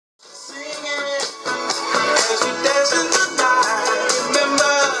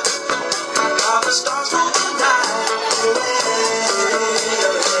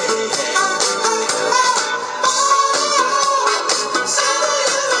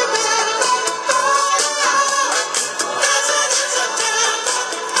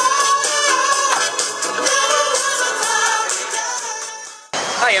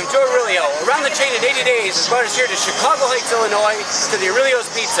Hi, I'm Aurelio. Around the Chain in 80 Days has brought us here to Chicago Heights, Illinois, to the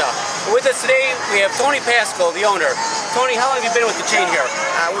Aurelio's Pizza. And with us today, we have Tony Pascal, the owner. Tony, how long have you been with the chain here?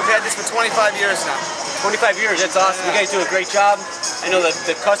 We've had this for 25 years now. 25 years, that's awesome. You guys do a great job. I know that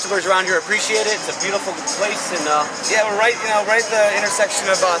the customers around here appreciate it. It's a beautiful place, and yeah, we're right, right at the intersection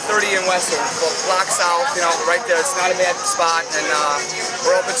of 30 and Western, block south. Right there. It's not a bad spot, and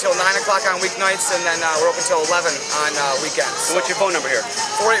we're open till 9 o'clock on weeknights, and then we're open till 11 on weekends. So what's your phone number here?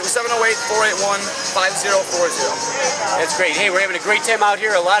 708-481-5040. That's great. Hey, we're having a great time out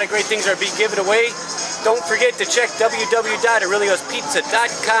here. A lot of great things are being given away. Don't forget to check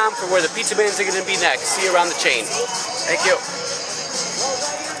www.aureliospizza.com for where the Pizzaman's are going to be next. See you around the chain. Thank you.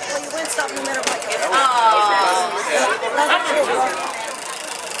 Well, you win something no matter what.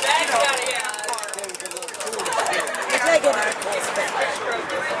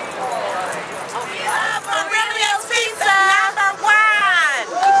 Aurelio's Pizza, number one!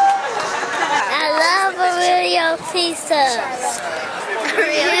 I love Aurelio's Pizza.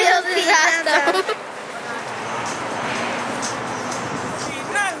 Aurelio's Pizza.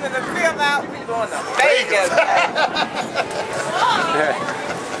 Nothing to film out. We going to Vegas.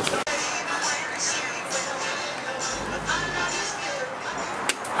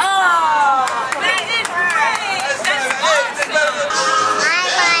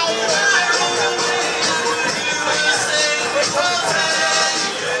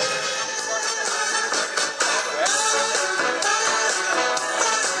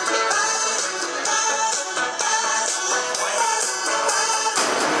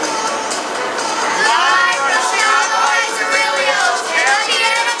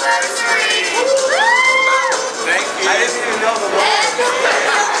 I didn't even know the